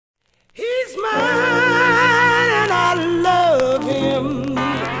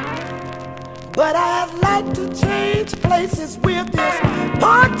But I'd like to change places with this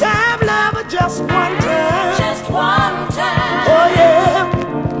part-time lover just one time. Just one time. Oh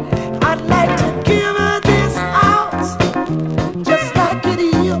yeah, I'd like to give her this house just like it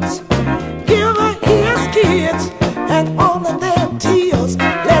is. Give her his kids and all of their tears.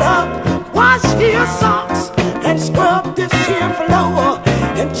 Let her wash his socks and scrub this here floor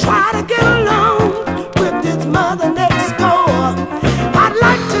and try to get along with his mother next door. I'd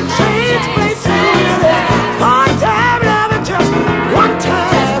like to change places with this part-time lover just one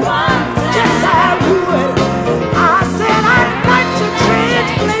time. Yes, I would. I said I'd like to change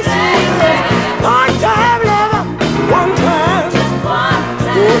places with this part-time lover one time.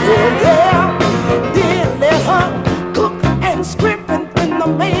 Oh yeah. Then let her cook and scrimp, and when the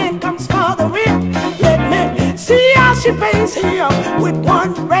man comes for the rent, let me see how she pays him with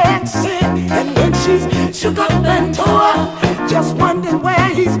one red cent. And when she's shook up and tore, just wondering where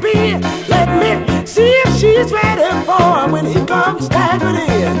he's been, let me see if she's ready for him when he comes staggering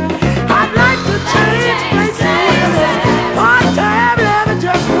in. I'd like to change places with this part-time lover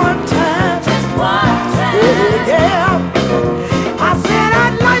just one time. Oh yeah. I said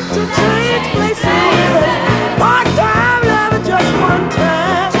I'd like to change places with this part-time lover just one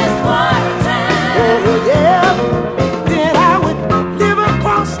time. Oh yeah. Then I would live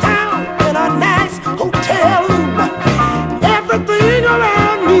across town in a nice hotel room. Everything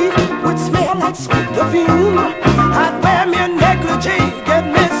around me would smell like sweet perfume. I'd wear me a negligee, get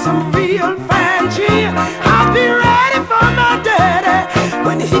me some real fine gin. I'll be ready for my daddy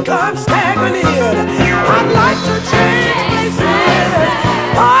when he comes